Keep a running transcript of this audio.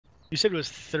You said it was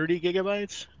 30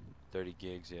 gigabytes? 30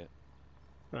 gigs, yeah.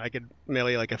 I could mail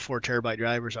you like a 4 terabyte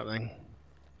drive or something.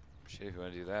 Shit, if you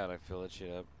want to do that, I fill that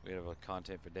shit up. We have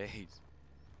content for days.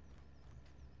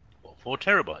 What, 4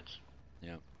 terabytes?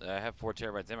 Yeah, I have 4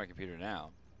 terabytes in my computer now.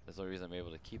 That's the only reason I'm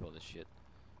able to keep all this shit.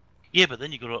 Yeah, but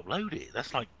then you got to upload it.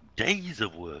 That's like days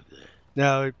of work there.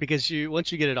 No, because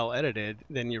once you get it all edited,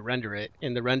 then you render it,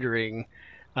 and the rendering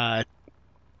uh,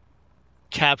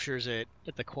 captures it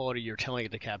at the quality you're telling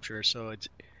it to capture. So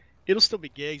it'll still be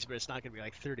gigs, but it's not going to be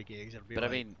like 30 gigs. It'll be But I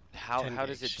like mean, 10 how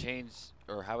does it gigs. change,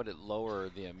 or how would it lower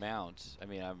the amount? I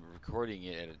mean, I'm recording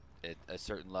it at a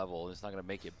certain level, and it's not going to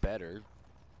make it better.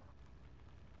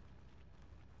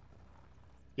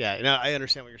 Yeah, no, I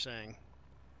understand what you're saying.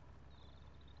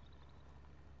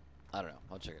 I don't know.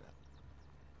 I'll check it out.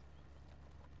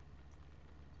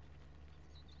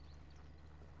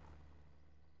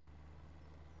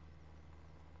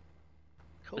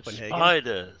 But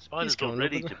Copenhagen. Spider's not going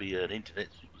ready over to be an internet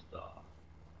superstar.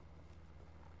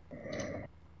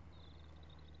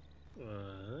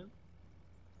 What?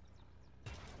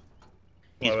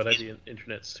 Why He's, would I be an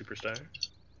internet superstar?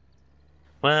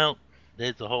 well,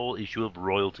 there's the whole issue of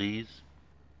royalties.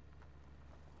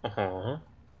 Uh-huh.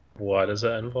 Why does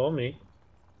that involve me?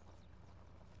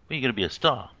 Well, you're going to be a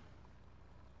star.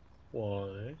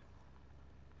 Why?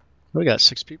 We got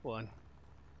 6 people on.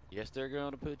 Yes, they're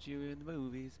going to put you in the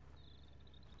movies.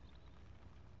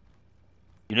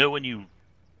 You know when you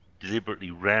deliberately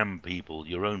ram people,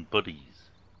 your own buddies?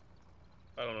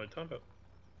 I don't know what you're talking about.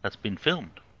 That's been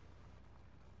filmed.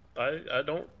 I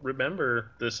don't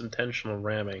remember this intentional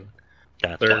ramming.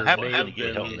 That's There what happened may when have you get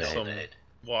hit on been the some head.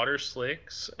 water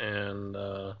slicks and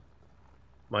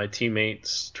my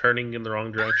teammates turning in the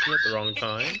wrong direction at the wrong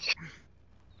time.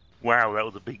 Wow, that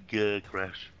was a big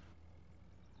crash.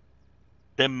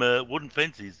 Them wooden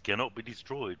fences cannot be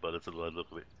destroyed by the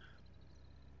look of it.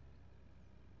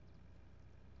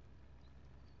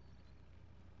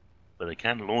 But they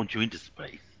can launch you into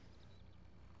space.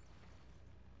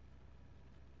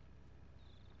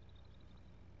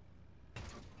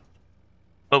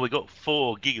 Well, we got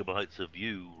 4 gigabytes of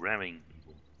you ramming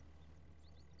people.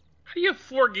 How do you have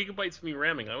 4 gigabytes of me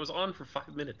ramming? I was on for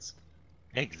 5 minutes.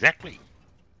 Exactly.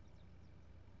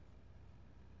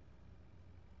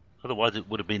 Otherwise, it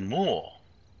would have been more.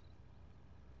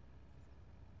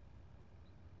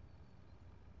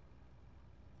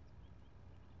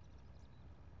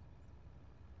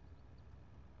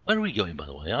 Where are we going, by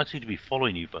the way? I seem to be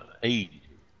following you for ages.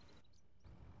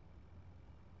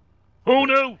 Oh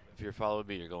no! If you're following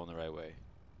me, you're going the right way.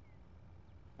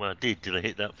 Well, I did till I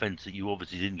hit that fence that you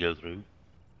obviously didn't go through.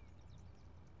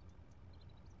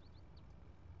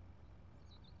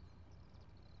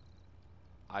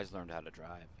 I just learned how to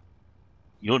drive.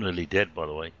 You're nearly dead, by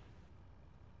the way.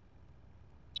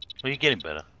 Well, you're getting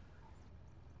better.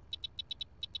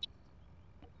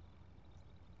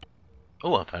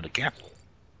 Oh, I found a castle.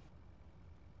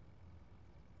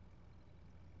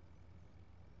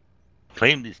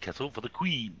 Claim this castle for the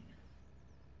Queen.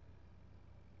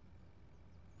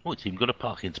 Oh, it's even got a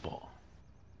parking spot.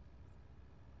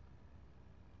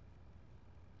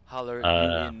 Holler,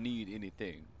 you in need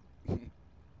anything.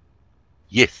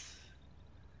 Yes.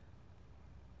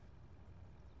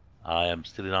 I am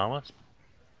still in Arma.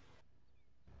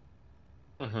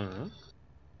 Mm-hmm.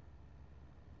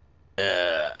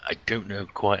 I don't know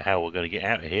quite how we're going to get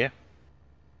out of here.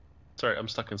 Sorry, I'm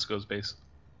stuck in Sko's base.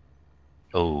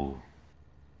 Oh.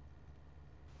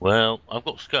 Well, I've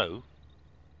got SCO.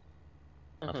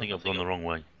 I think I've gone the wrong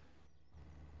way.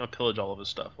 I'll pillage all of his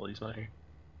stuff while he's not here.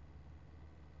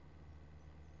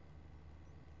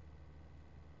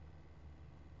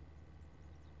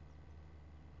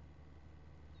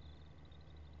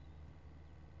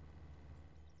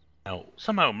 Now,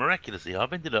 somehow, miraculously,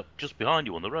 I've ended up just behind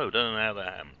you on the road. I don't know how that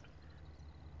happened.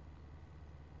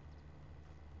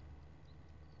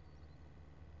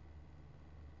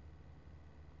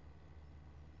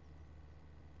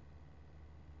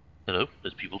 Hello,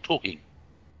 there's people talking.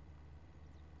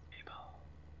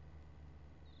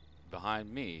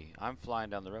 Behind me, I'm flying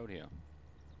down the road here.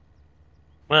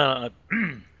 Well,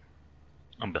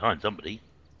 I'm behind somebody.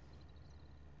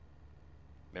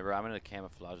 Remember, I'm in a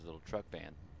camouflage little truck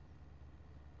van.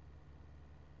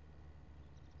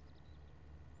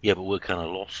 Yeah, but we're kind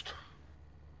of lost.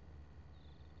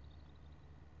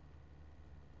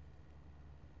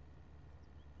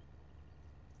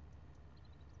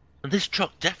 And this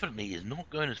truck definitely is not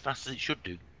going as fast as it should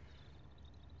do.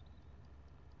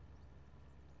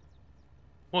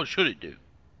 What should it do?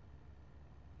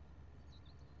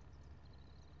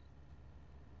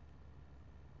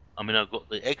 I mean, I've got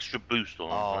the extra boost on.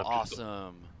 Oh, I've just got...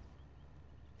 awesome.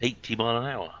 80 mile an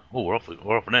hour. Oh, we're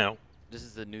off now. This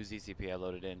is the new ZCP I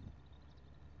loaded in.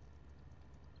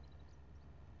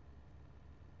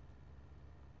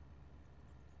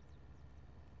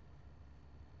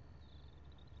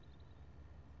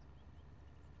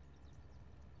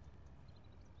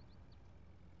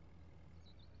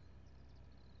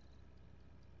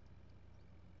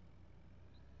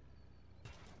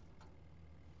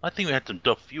 I think we had some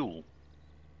Duff fuel.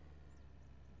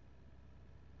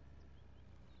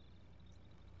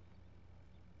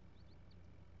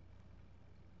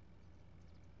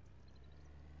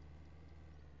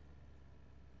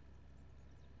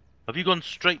 Have you gone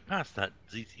straight past that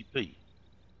ZCP?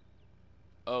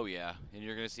 Oh yeah, and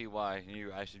you're gonna see why.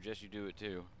 And I suggest you do it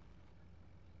too.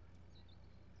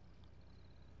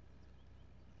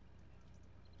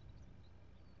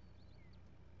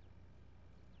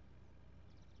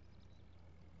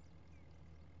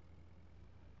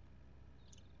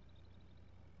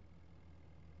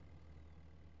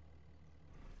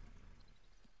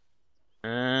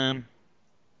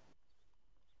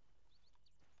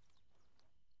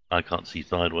 I can't see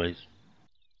sideways.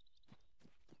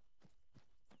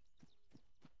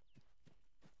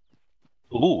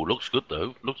 Oh, looks good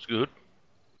though. Looks good.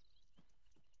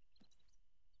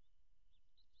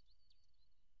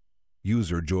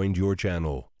 User joined your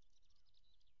channel.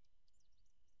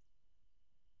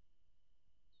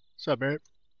 What's up, Barrett?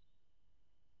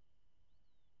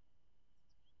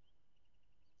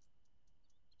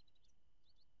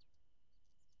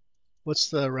 What's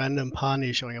the random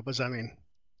Pawnee showing up? What's that mean?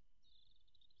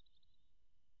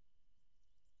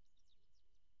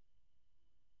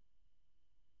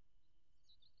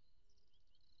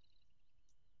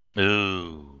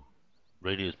 Oh,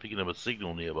 radio's picking up a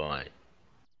signal nearby.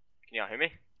 Can y'all hear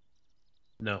me?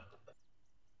 No.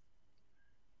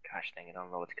 Gosh dang it, I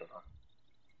don't know what's going on.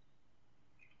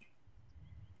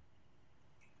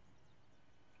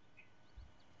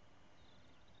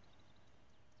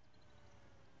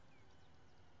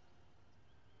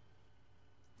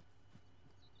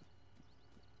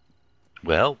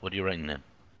 Well, what do you reckon then?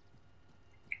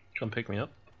 Come pick me up.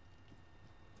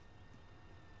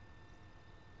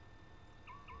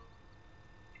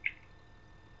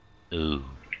 Oh,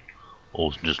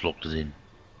 Orson just locked us in.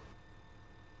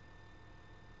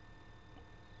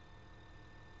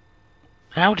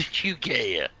 How did you get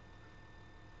here?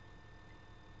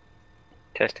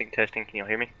 Testing, testing, can y'all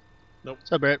hear me? Nope.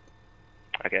 What's up, Barrett?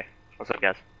 Okay. What's up,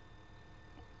 guys?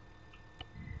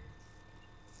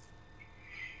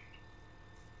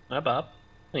 Hi, Bob.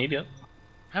 How you doing?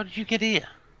 How did you get here?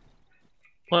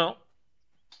 Well,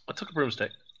 I took a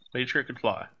broomstick, made sure it could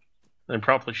fly, then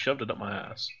promptly shoved it up my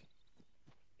ass.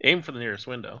 Aimed for the nearest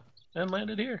window, and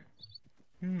landed here.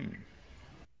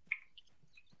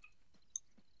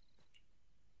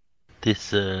 This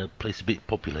place is a bit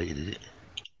populated, is it?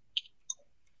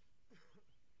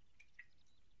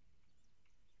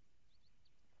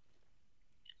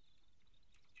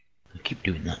 I keep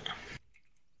doing that.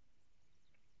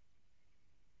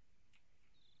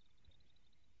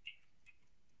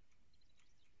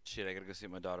 Shit, I gotta go see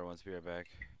my daughter once. Be right back.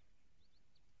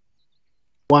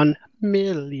 $1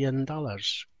 million.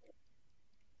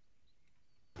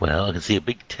 Well, I can see a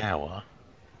big tower.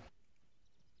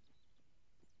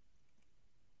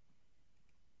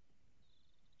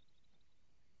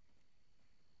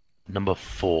 Number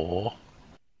 4.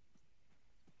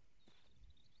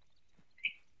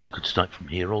 Could snipe from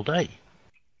here all day.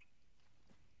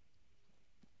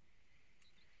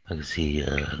 I can see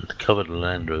the covered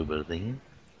Land Rover thing.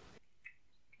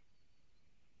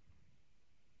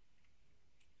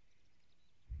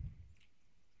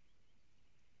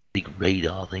 Big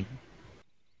radar thing.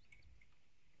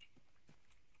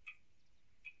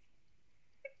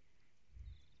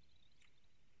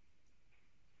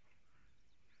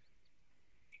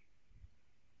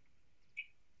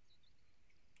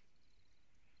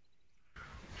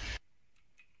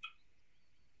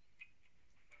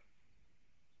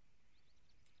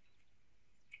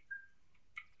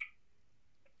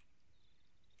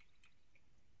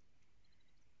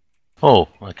 Oh,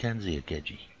 I can see a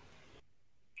Gedgie.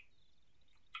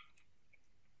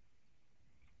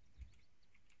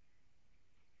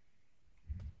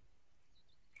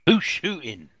 Who's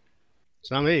shooting? It's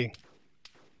not me.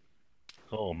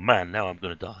 Oh man, now I'm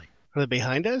gonna die. Are they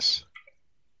behind us?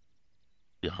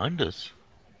 Behind us?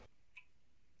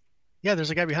 Yeah,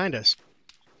 there's a guy behind us.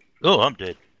 Oh, I'm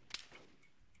dead.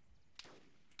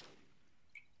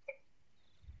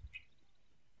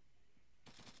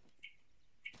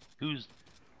 Who's...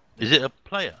 Is it a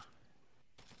player?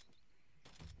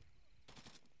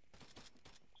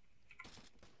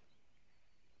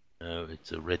 No,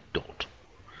 it's a red dot.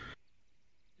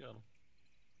 Got 'em.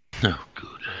 Oh,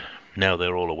 good. Now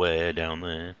they're all aware down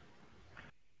there.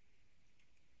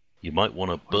 You might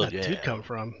want to Where'd bug that dude out. come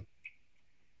from?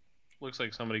 Looks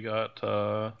like somebody got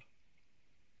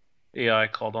AI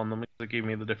called on them. It gave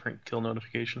me the different kill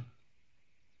notification.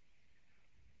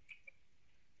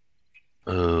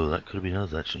 Oh, that could have been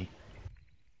us, actually.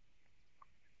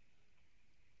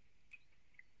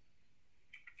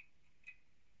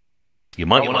 You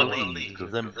might want to leave,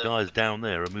 because them guys down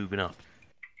there are moving up.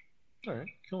 Alright,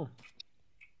 cool.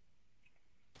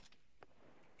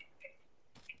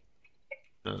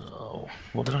 Oh,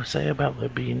 what did I say about there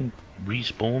being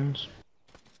respawns?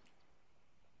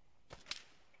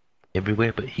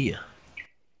 Everywhere but here.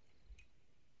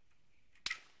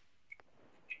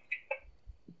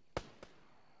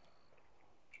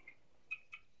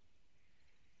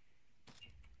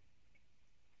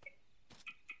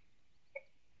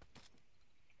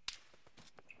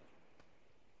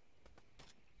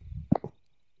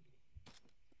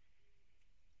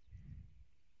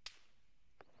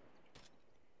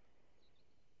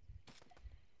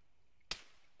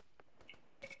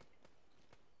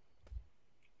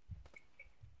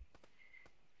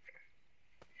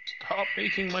 Stop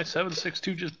making my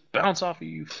 762 just bounce off of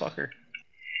you, fucker.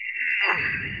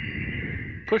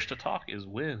 Push to talk is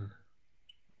win.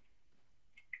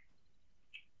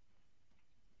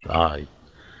 Aye.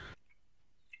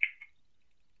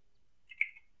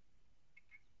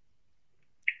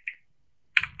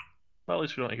 Well, at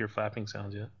least we don't hear flapping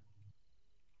sounds yet.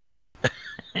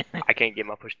 I can't get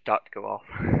my push to talk to go off.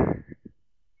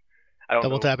 I don't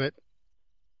Double know. tap it.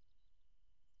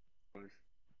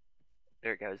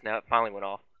 There it goes. Now it finally went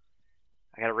off.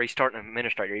 I gotta restart an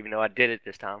administrator, even though I did it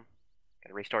this time.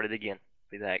 Gotta restart it again.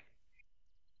 Be back.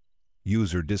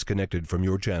 User disconnected from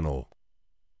your channel.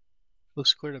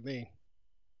 Looks clear to me.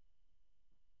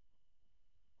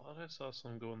 I thought I saw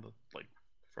some go in the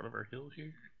front of our hill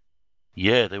here.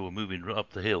 Yeah, they were moving right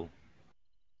up the hill.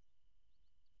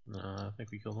 No, I think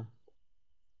we killed them.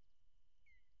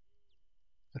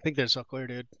 I think that's all clear,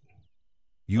 dude.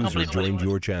 User joined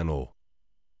your channel.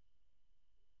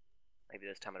 Maybe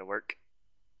this time it'll work.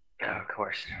 Oh, of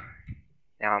course.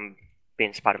 Now I'm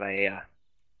being spotted by AI.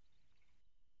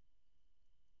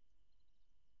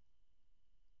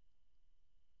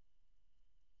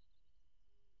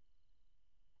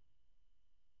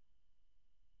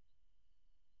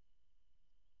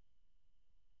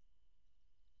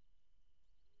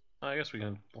 I guess we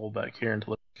can hold back here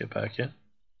until it get back in.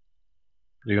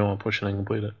 Do you want to push in and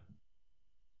complete it?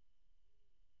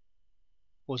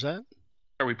 What was that?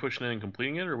 Are we pushing in and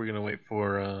completing it, or are we gonna wait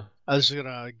for? I was just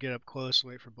gonna get up close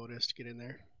and wait for Bodace to get in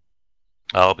there.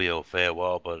 I'll be a fair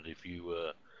while, but if you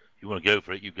want to go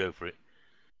for it, you go for it.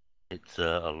 It's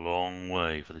a long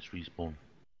way for this respawn.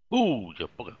 Ooh, you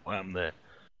bugger, wham there.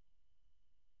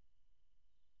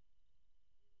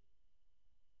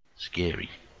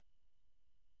 Scary.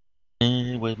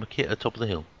 And where's my kit at the top of the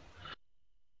hill?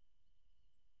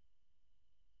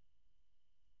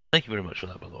 Thank you very much for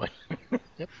that, by the way.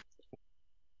 Yep.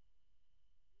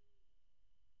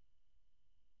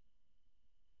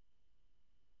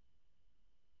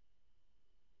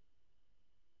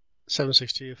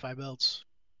 .762, 5 belts,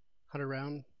 100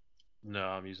 round. No,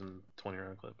 I'm using 20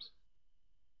 round clips.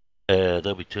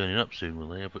 They'll be turning up soon, will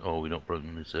they? Oh, we're not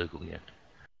broken the circle yet.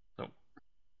 Nope.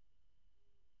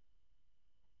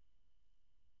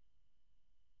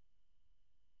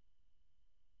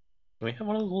 Do we have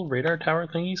one of those little radar tower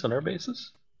thingies on our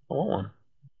bases? I want one.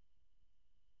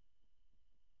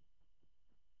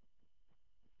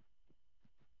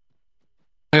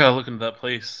 I gotta look into that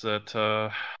place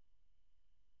that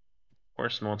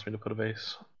Orson wants me to put a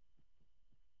base.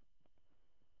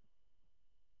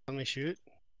 Let me shoot.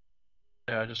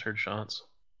 Yeah, I just heard shots.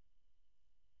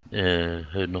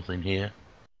 Heard nothing here.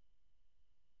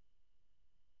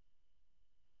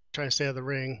 Try to stay out of the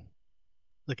ring.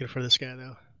 Looking for this guy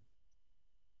though.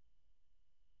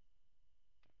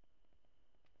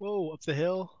 Whoa, up the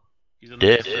hill. He's in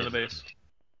Dead. the base.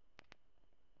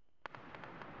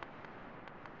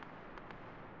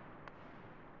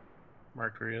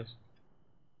 Marked where he is.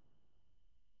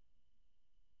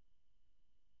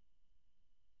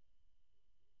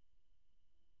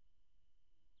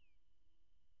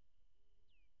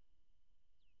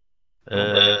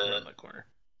 Around that corner.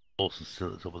 Olsen's still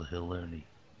at the top of the hill there, and He's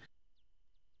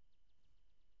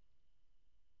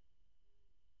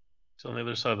on the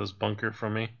other side of this bunker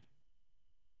from me.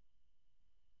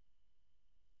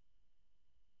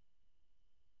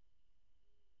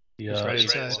 Yeah, He's right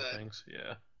he's inside. things.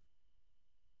 Yeah.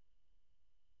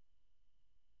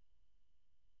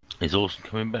 is Olsen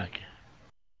coming back?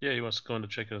 Yeah, he wants to go in to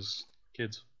check his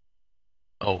kids.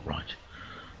 Oh, right.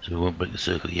 So we won't break the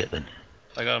circle yet then.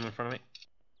 I got him in front of me.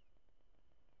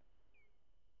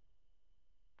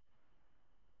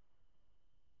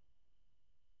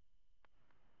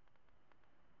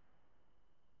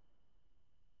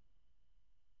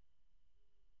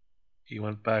 He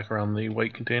went back around the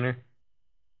white container.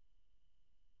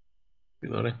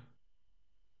 Reloading.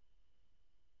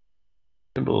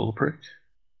 Simple little prick.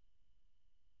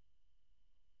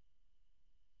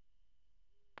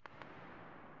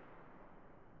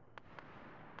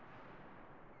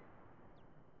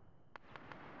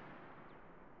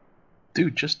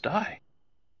 Dude, just die.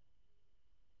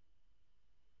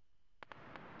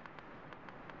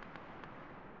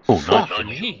 Oh, Fuck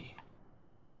nice. me.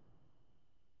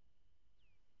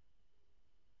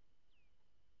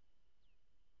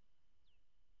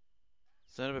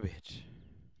 Son of a bitch.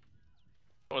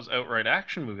 That was outright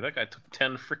action movie. That guy took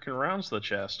 10 freaking rounds to the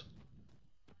chest.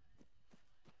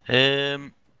 We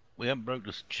haven't broke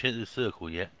the circle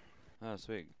yet. Oh,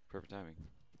 sweet. Perfect timing.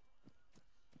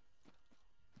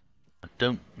 I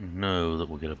don't know that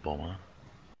we'll get a bomber.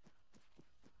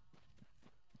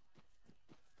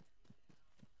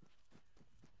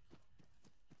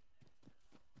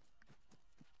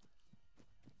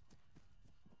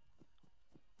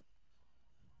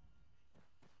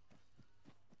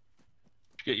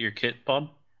 Did you get your kit, Bob?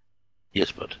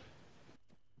 Yes, bud.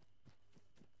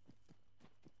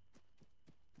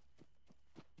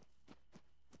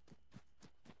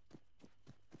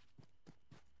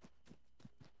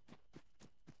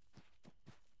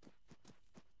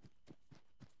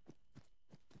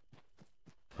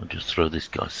 I'll just throw this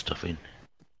guy's stuff in.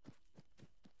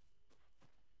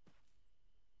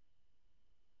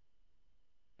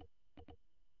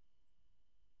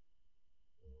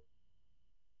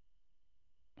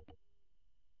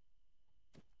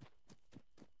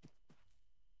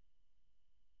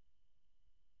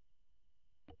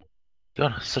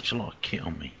 God, there's such a lot of kit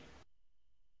on me.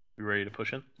 You ready to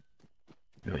push in?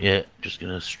 Yeah, just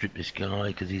gonna strip this guy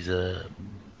because he's a.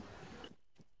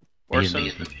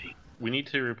 Orson, we need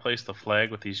to replace the flag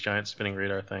with these giant spinning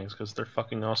radar things because they're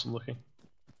fucking awesome looking.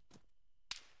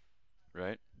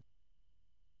 Right?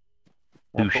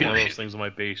 I'll put one of those things on my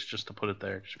base just to put it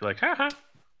there. Just be like, haha.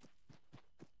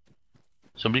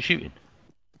 Somebody shooting.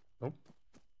 Nope.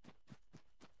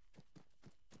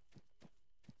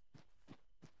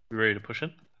 You ready to push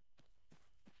in?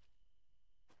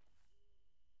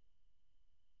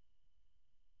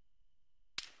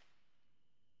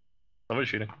 Somebody's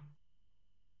shooting.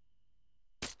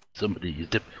 Somebody is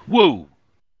dip. Whoa!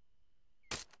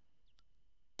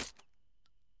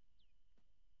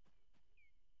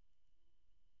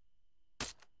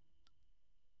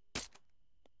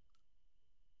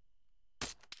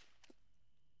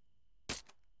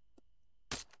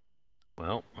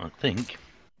 Well, I think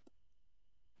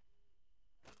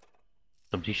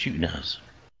somebody's shooting at us.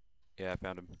 Yeah, I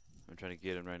found him. I'm trying to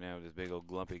get him right now with this big old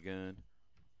glumpy gun.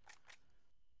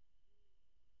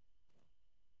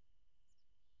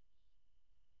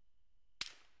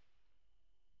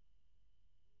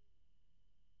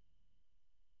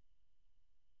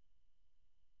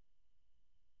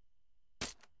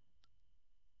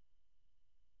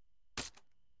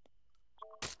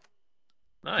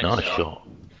 Nice. Nice shot.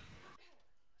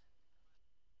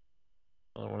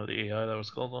 Another one of the AI that was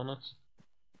called on us.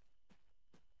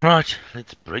 Right,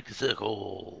 let's break the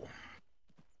circle.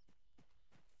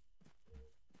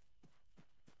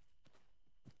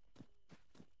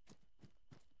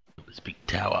 This big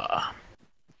tower.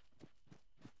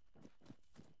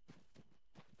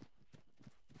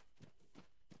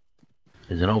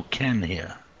 There's an old can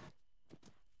here.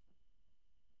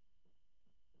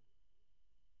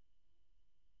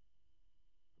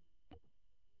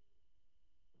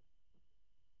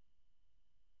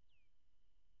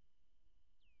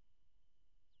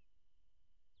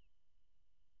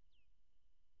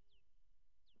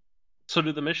 So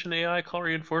do the mission AI call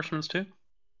reinforcements too?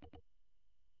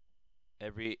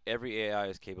 Every AI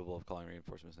is capable of calling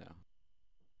reinforcements now.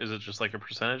 Is it just like a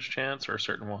percentage chance or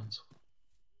certain ones?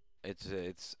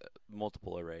 It's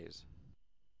multiple arrays.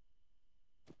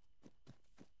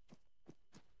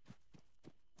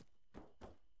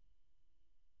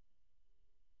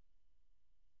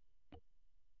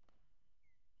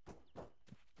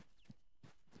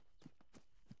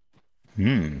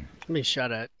 Being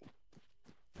shot at.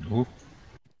 Ooh.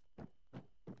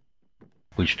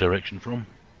 Which direction from?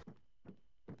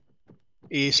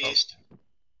 East.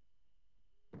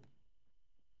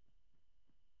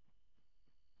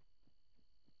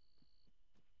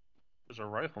 There's a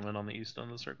rifleman on the east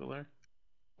end of the circle there.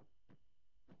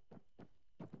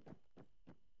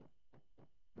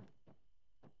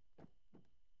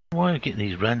 Why am I getting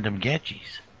these random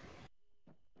gadgets?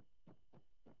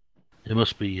 There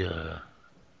must be a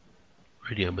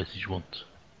radio message once.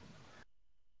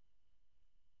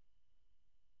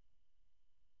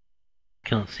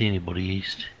 Can't see anybody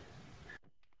east.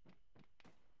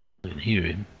 I can hear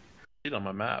him. See it on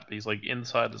my map. He's like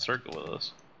inside the circle with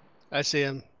us. I see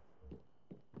him.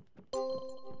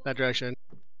 That direction.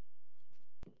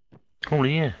 Oh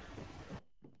yeah.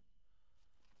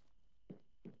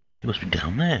 He must be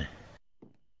down there.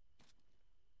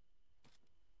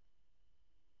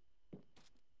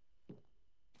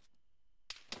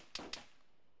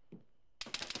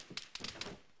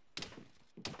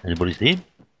 Anybody see him?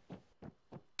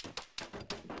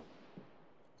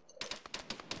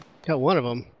 Got one of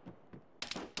them.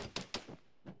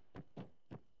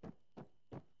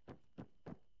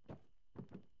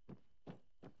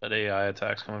 That AI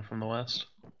attack's coming from the west.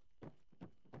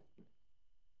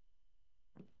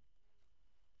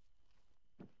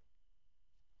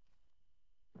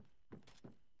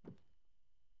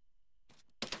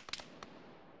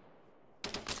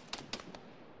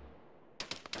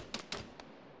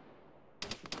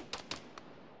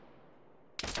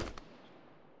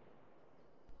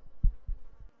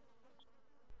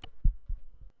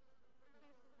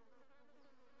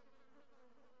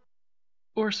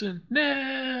 Orson,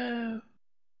 no!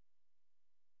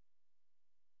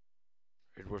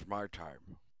 It was my time.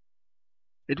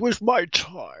 It was my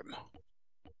time.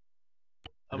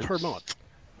 Of her Looks- month.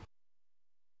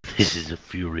 This is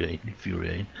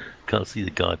infuriating. Can't see the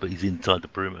guy, but he's inside the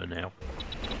perimeter now.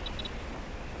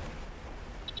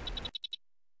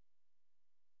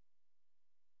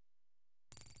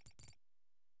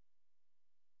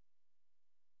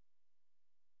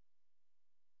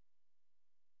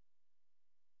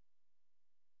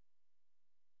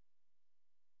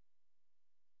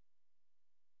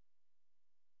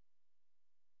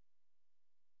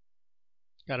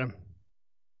 Got him.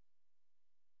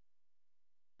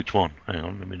 Which one? Hang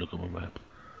on, let me look at my map.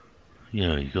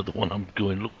 Yeah, you got the one I'm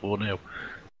going to look for now.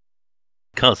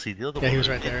 Can't see the other one. Yeah, he was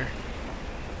right there.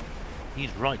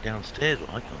 He's right downstairs, but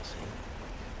I can't see him.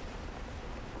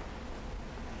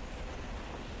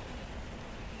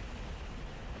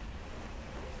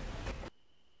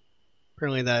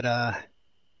 Apparently that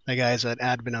guy's an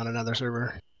admin on another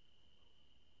server.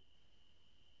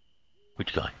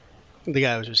 Which guy? The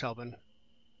guy was just helping.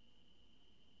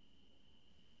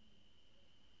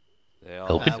 They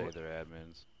all Okay. say they're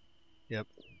admins.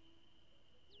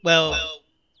 Well,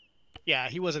 yeah,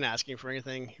 he wasn't asking for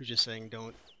anything. He was just saying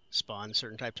don't spawn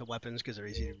certain types of weapons because they're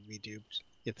easy to be duped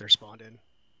if they're spawned in.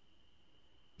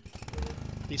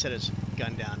 He set his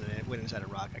gun down and it went inside a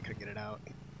rock. I couldn't get it out.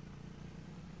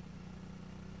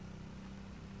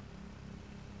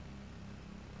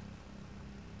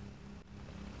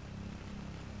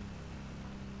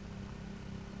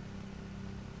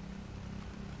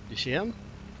 You see him?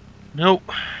 Nope.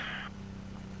 I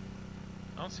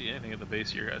don't see anything at the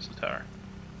base of your guys' tower.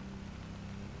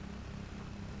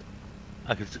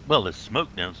 I can see, well, there's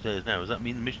smoke downstairs now. Does that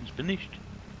mean the mission's finished?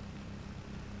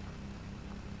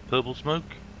 Purple smoke?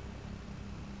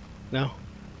 No.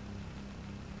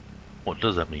 What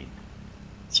does that mean?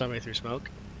 Somebody threw smoke.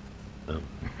 Oh.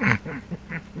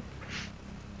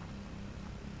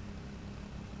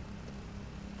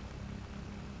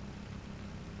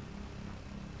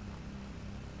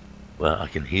 Well, I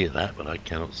can hear that, but I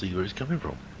cannot see where it's coming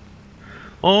from.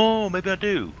 Oh, maybe I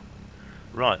do.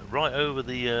 Right over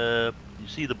the, you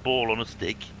see the ball on a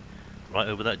stick? Right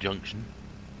over that junction.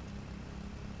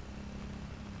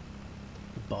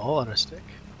 Ball on a stick.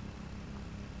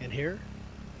 In here?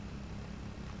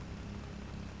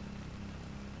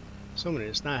 Someone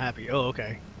is not happy. Oh,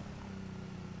 okay.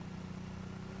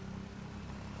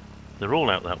 They're all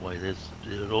out that way.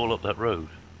 They're all up that road.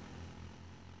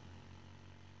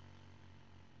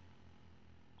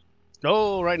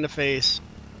 Oh, right in the face.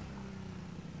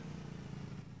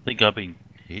 I think I've been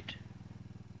hit.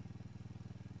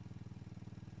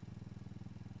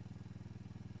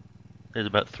 There's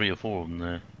about 3 or 4 of them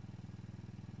there.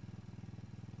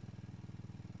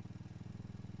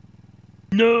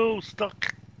 No,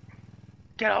 stuck.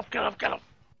 Get off, get off, get off.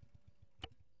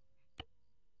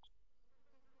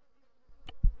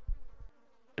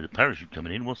 There's a parachute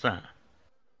coming in. What's that?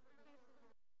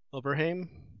 Oberheim.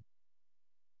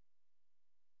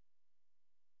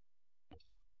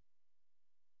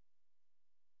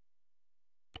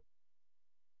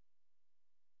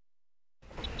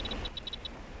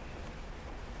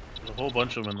 There's a whole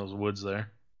bunch of them in those woods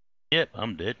there. Yep,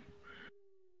 I'm dead.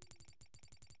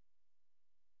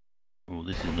 Oh,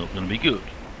 this is not going to be good.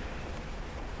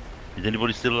 Is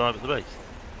anybody still alive at the base?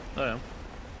 Oh, yeah.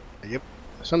 Yep,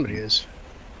 somebody is.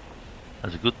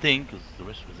 That's a good thing, because the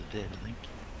rest of us are dead, I think.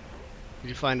 Did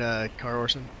you find a car or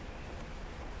something?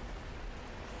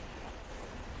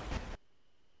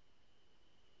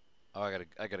 Oh, I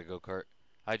got a go-kart.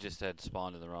 I just had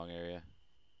spawned in the wrong area.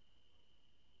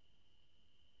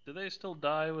 Do they still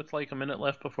die with like a minute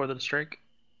left before the strike?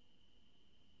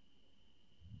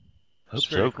 Hope It's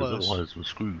so, very because close. otherwise we're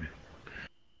screwed.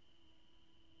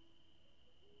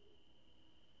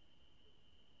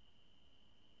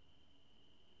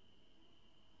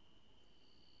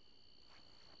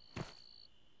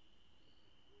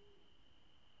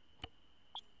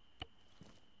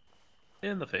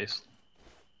 In the face.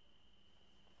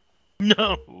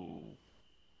 No!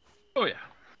 Oh yeah.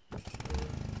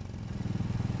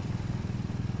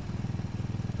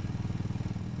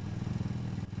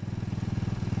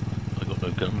 I got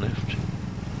no gun left.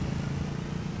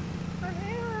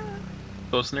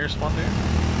 Ghost near spawn there.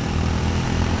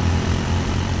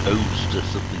 Host or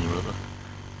something or other.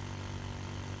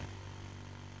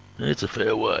 It's a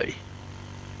fair way.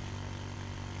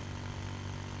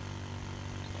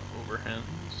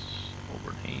 Overhands.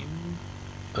 Overhand.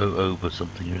 Over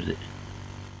something, is it?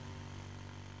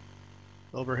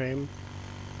 Overham.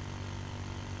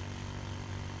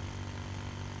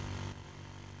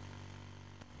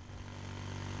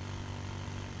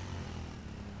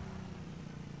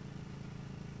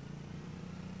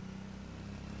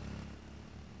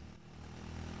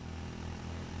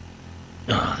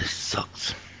 Ah, this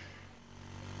sucks.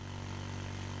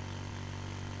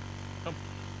 Oh.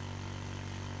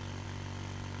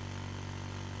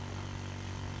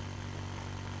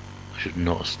 I should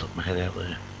not have stuck my head out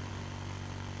there.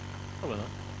 Probably not.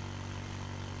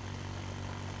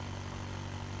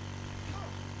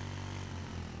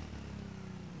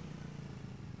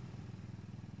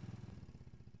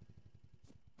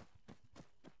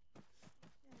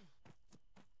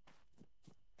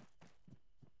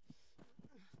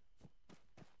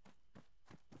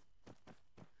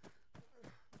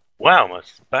 Wow, my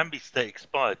Bambi state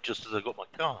expired just as I got my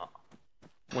car.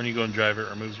 When you go and drive, it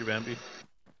removes your Bambi.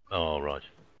 Oh, right.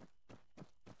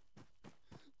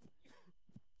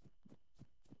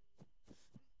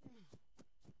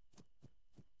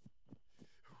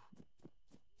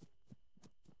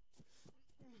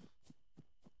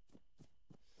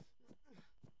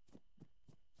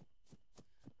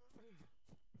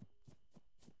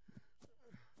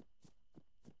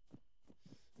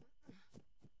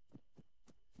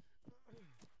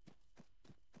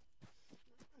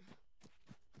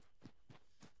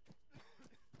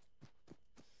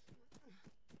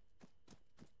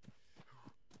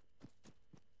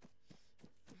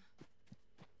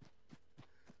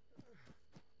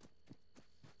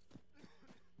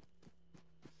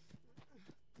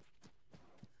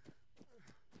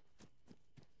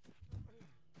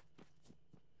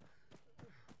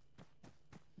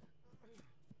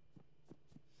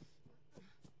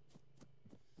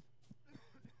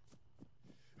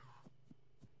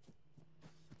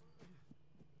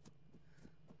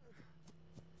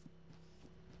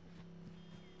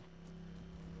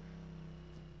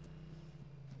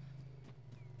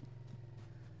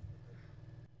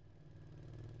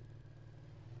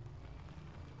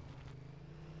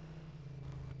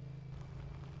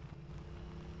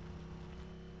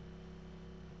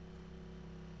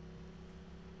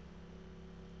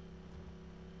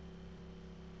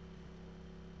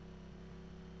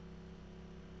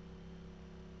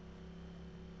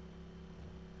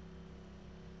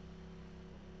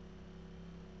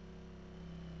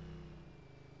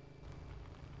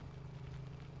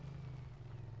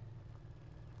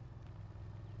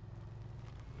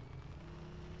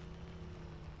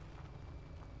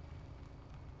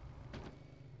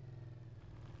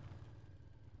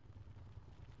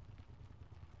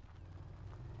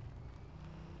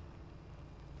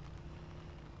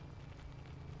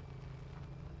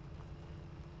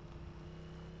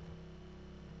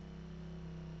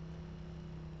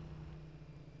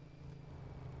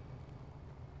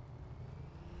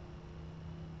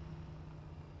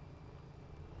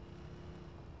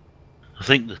 I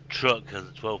think the truck has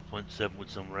a 12.7 with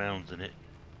some rounds in it.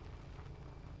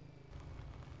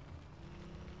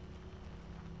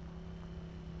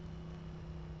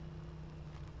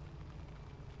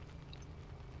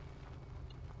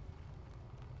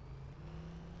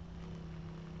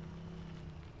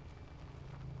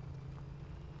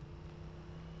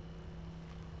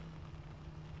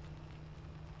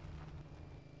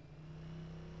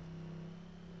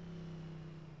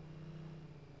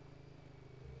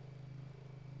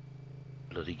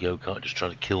 Bloody go-kart just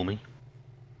trying to kill me.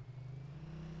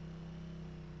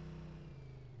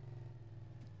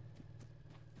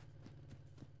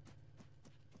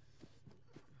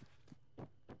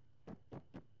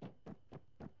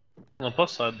 On the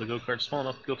plus side, the go-kart's small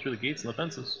enough to go through the gates and the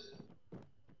fences.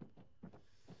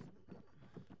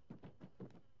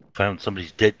 Found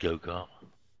somebody's dead go-kart.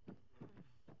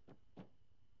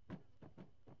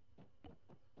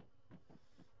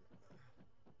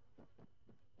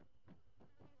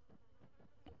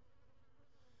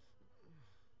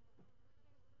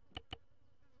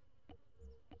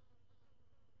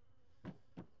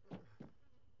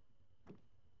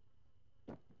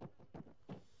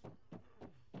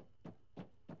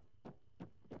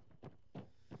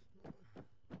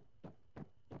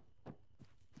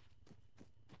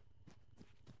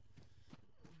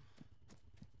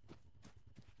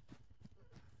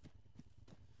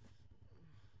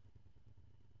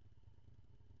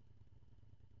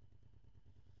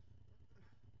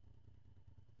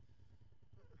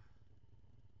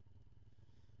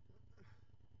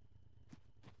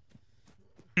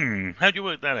 How'd you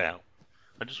work that out?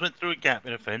 I just went through a gap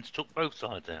in a fence, took both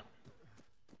sides out.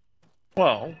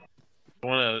 Well, I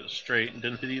went straight and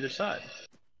didn't hit either side.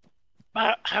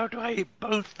 How do I hit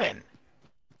both then?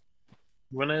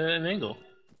 Went at an angle.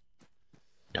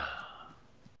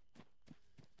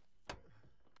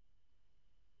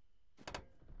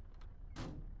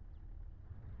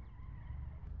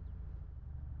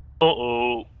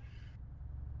 Uh-oh.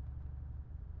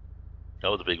 That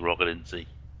was a big rock I didn't see.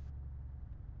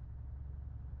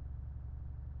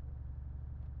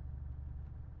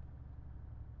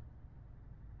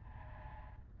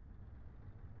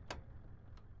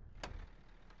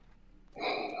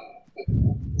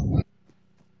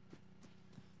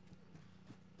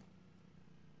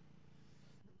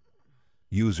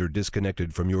 User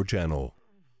disconnected from your channel.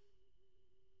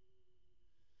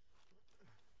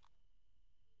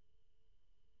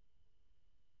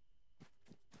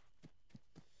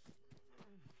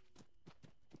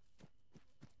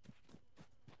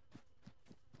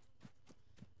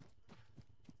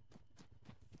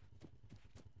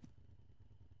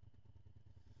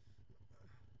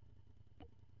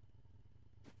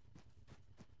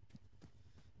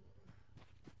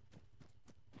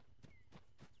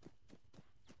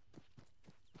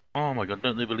 Oh my god,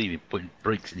 don't they believe in putting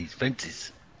brakes in these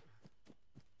fences?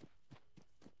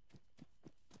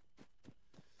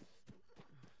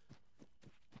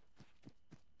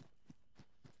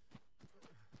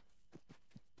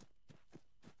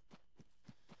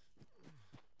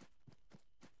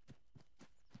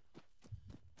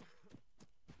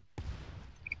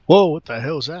 Whoa, what the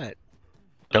hell is that?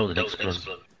 That was an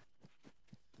explosion.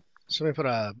 Somebody put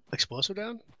a explosive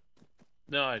down?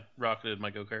 No, I rocketed my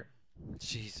go-kart.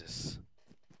 Jesus.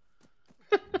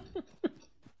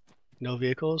 No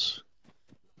vehicles?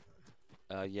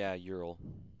 Yeah, Ural.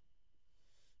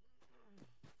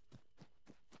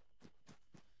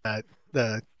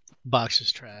 The box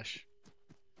is trash.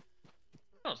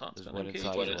 No, it's not. There's It's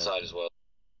one an inside MK. as well.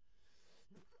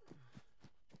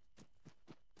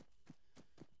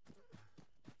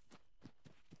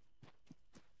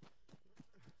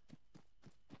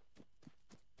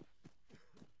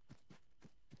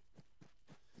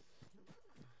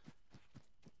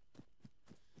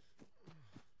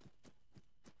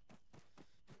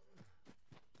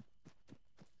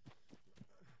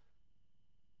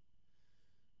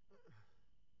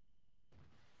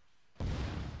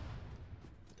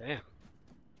 Damn.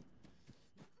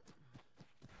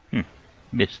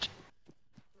 Missed.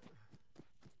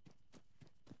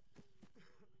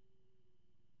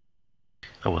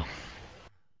 Oh well.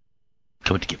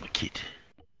 Coming to get my kit.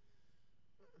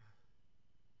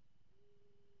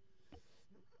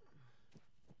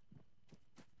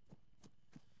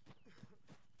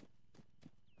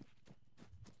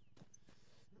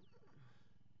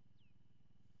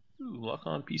 Ooh, lock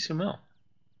on PCML.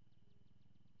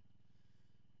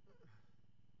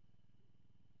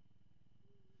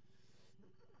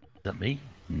 Is that me?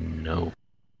 No.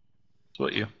 It's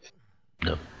what you?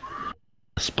 No.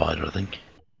 A spider, I think.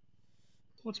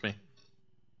 What's me?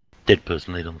 Dead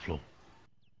person laid on the floor.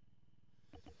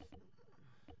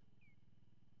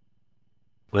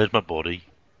 Where's my body?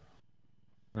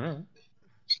 Oh.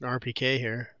 It's an RPK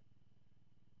here.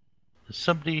 Has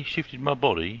somebody shifted my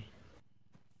body?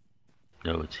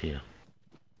 No, it's here.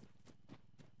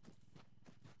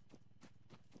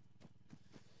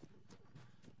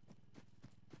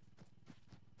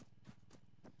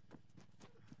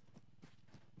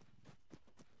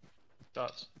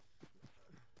 Dots.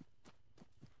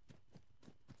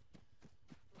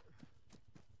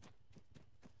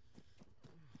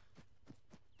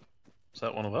 Is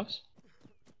that one of us?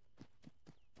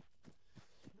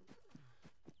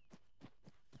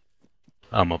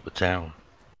 I'm up the tower.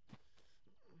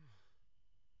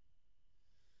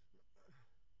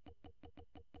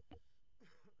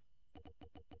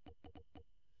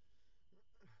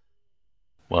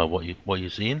 Well, what you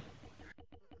seeing?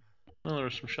 Oh, there were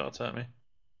some shots at me.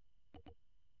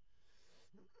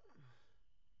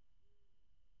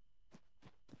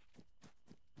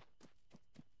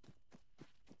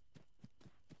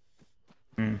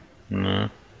 No,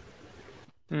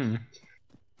 Hmm.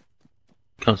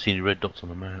 can't see any red dots on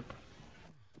the map.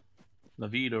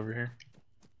 Naveed over here.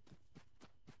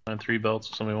 Find 3 belts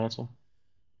if somebody wants them.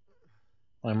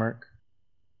 My mark.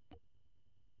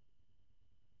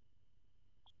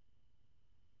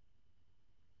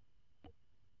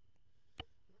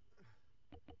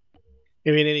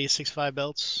 You mean any 6.5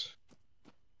 belts?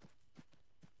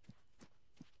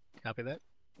 Copy that.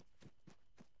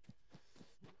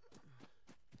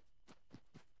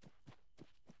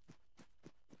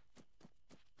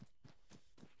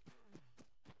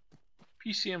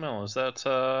 PCML, is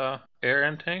that air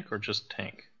and tank or just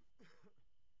tank?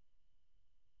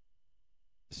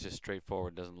 It's just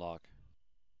straightforward, doesn't lock.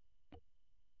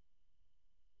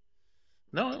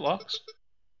 No, it locks.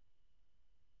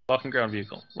 Locking ground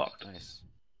vehicle. Locked. Nice.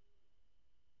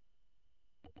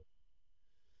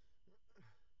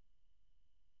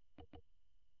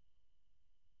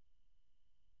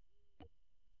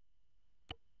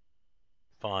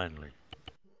 Finally.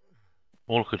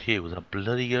 All I could hear was a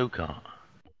bloody go-kart.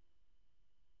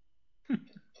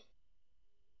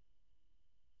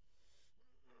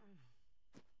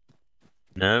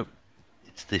 No,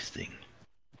 it's this thing.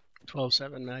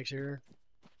 12.7 mags here.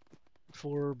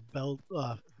 4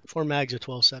 mags of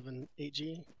 12.7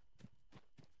 8G.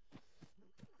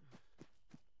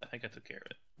 I think I took care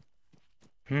of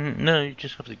it. No, you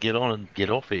just have to get on and get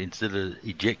off it instead of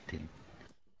ejecting.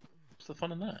 What's the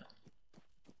fun in that?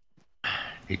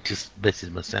 It just messes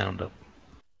my sound up.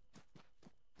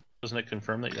 Doesn't it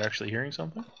confirm that you're actually hearing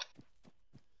something?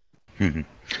 I've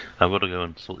got to go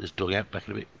and sort this dog out back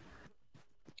in a bit.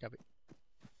 Copy.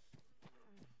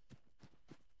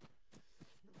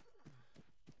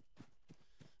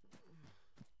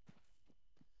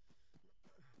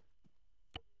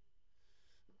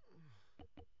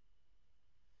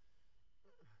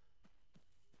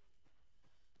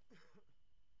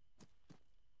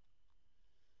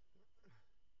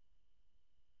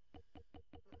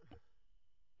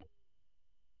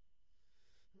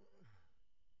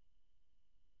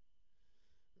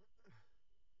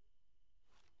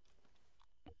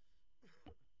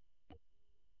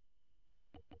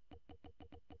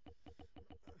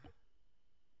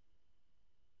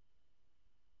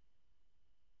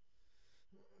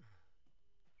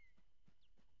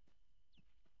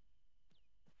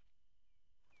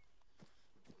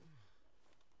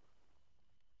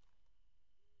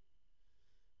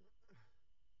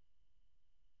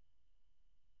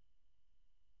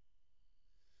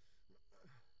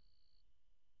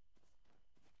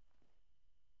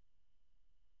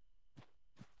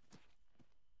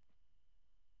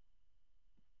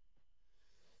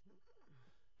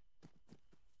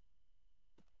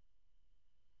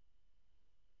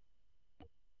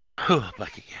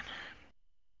 Back again.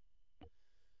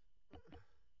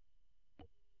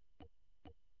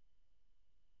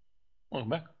 Welcome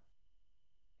back.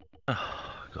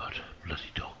 Oh, God. Bloody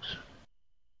dogs.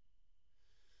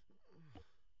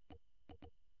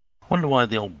 Wonder why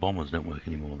the old bombers don't work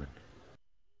anymore then.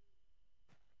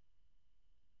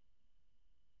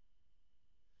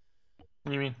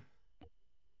 What do you mean?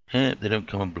 They don't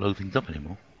come and blow things up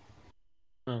anymore.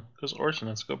 No, because Orson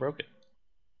and Sco broke it.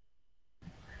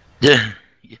 Yeah.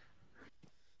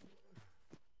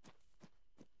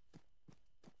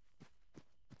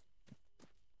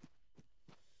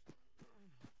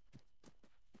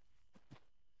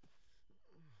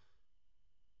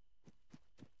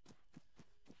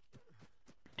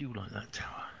 Do like that tower.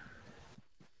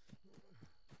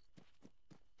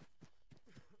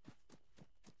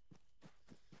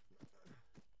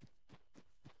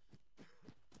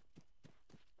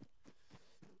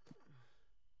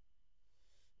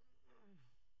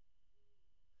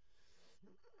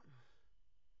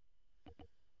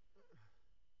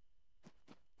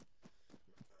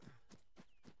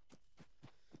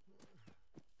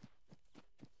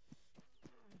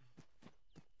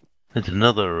 There's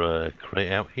another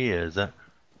crate out here. Is that?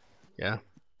 Yeah.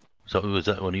 So was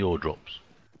that one of your drops?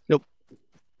 Nope.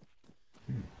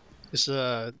 It's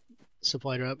a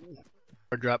supply drop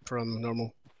or drop from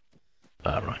normal.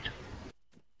 Ah, right.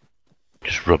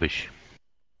 Just rubbish.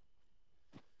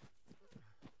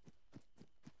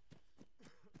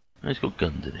 It's got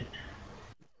guns in it.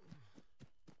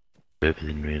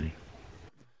 Everything really.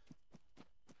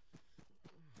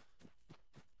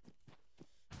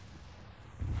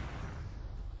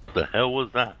 What the hell was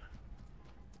that?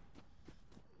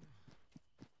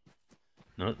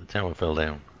 No, the tower fell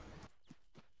down.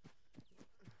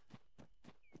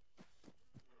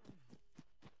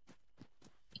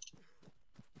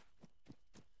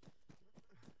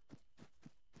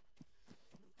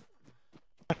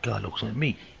 That guy looks like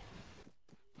me.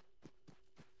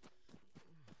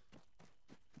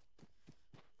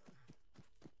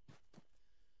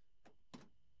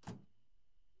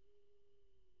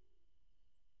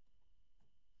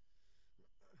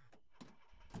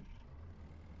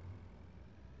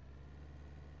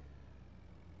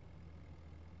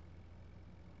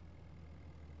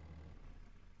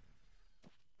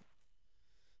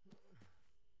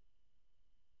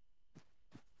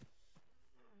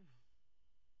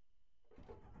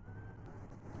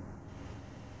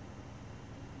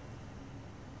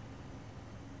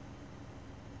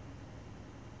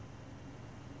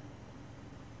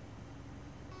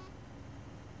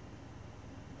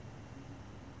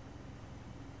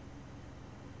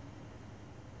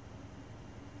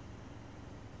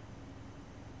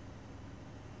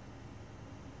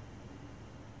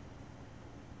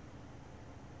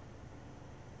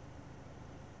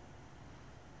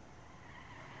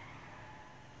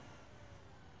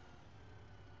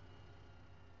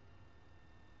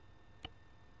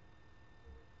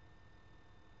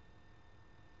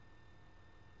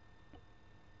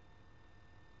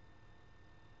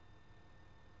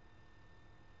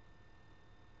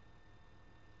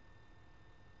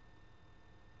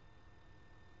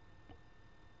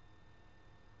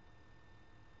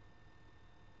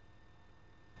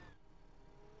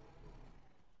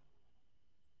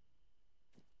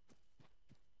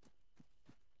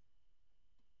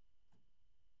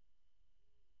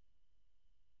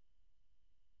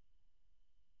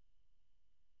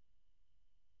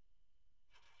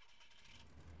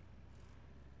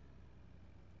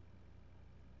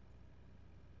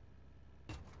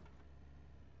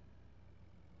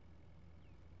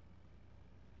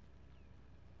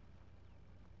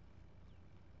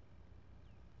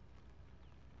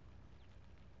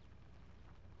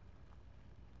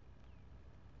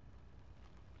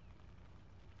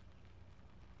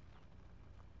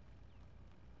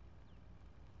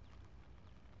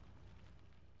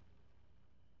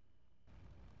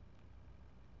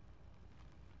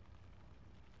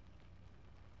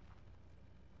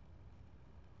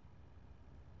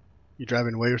 You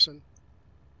driving away or something?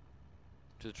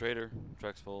 To the trader.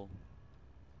 Truck's full.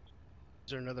 Is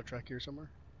there another truck here somewhere?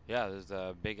 Yeah, there's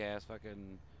a big ass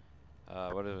fucking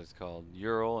what is it called?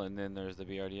 Ural, and then there's the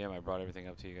BRDM. I brought everything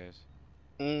up to you guys.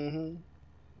 Mm-hmm.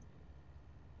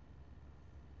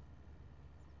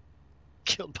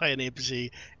 Killed by an APC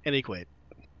and he quit.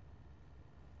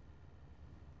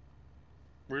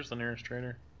 Where's the nearest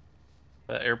trader?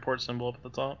 That airport symbol up at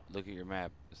the top? Look at your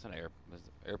map. It's not an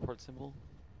airport symbol.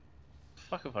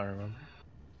 Fuck if I remember.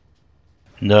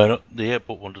 No, no, the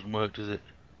airport one doesn't work, does it?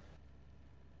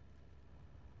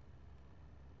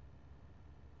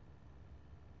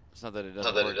 It's not that it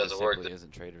doesn't work. There simply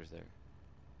isn't traders there.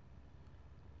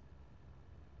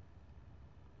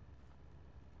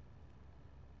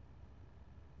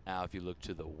 Now, if you look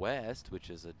to the west, which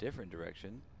is a different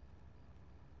direction,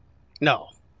 No.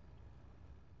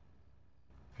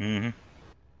 Mm-hmm.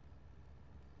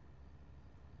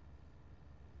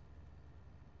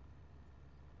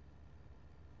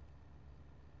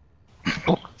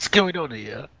 What's going on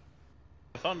here?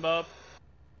 Fun, Bob.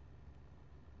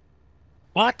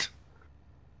 What?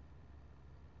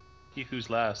 He who's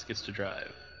last gets to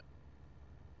drive.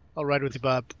 I'll ride with you,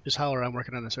 Bob. Just holler. I'm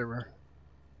working on a server.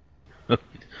 Don't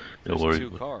there's worry.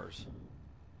 2 cars.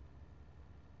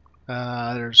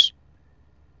 There's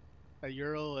a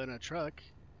Ural and a truck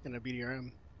and a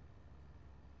BDRM.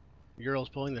 Ural's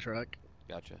pulling the truck.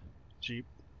 Gotcha. Jeep.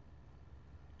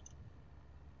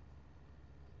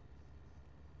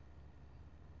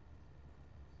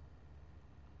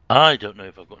 I don't know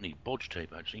if I've got any bodge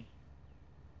tape, actually.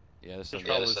 Yeah, there's There's some.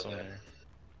 probably some there.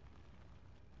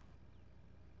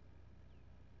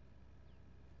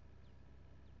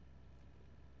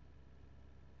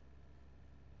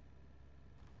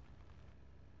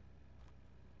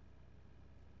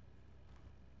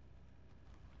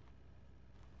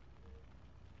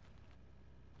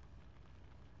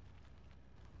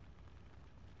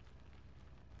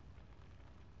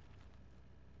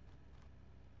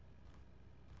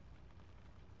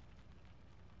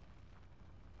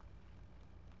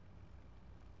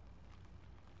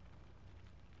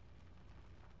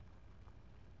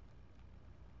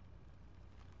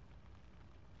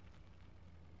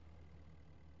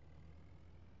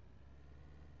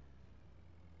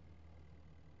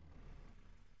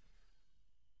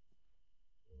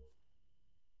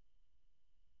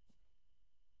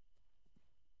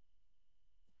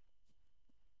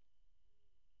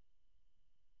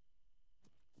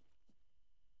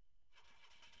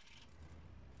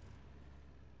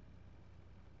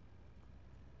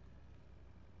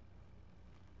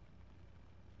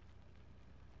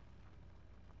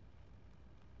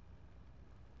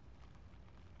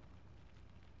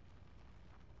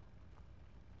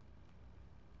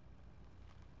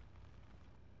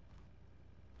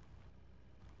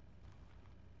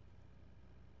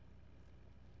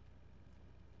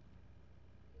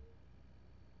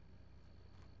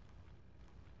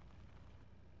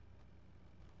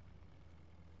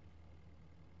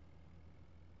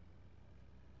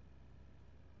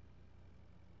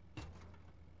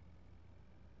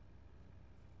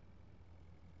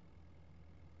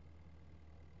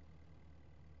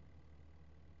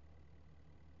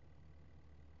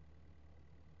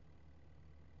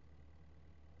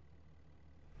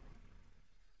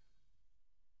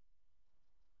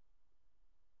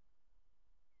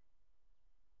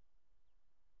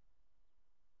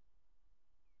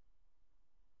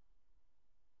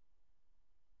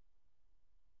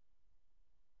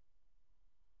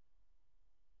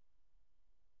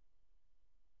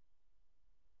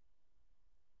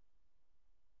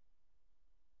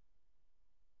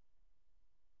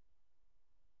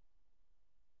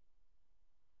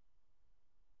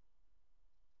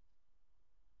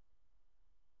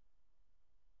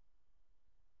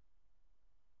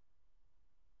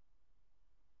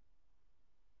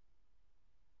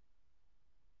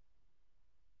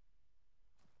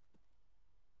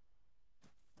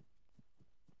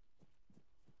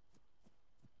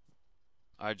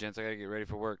 All right, gents, I gotta get ready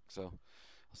for work, so I'll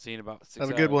see you in about 6 Have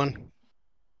a hours. good one.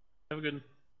 Have a good one.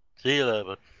 See you later,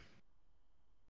 bud.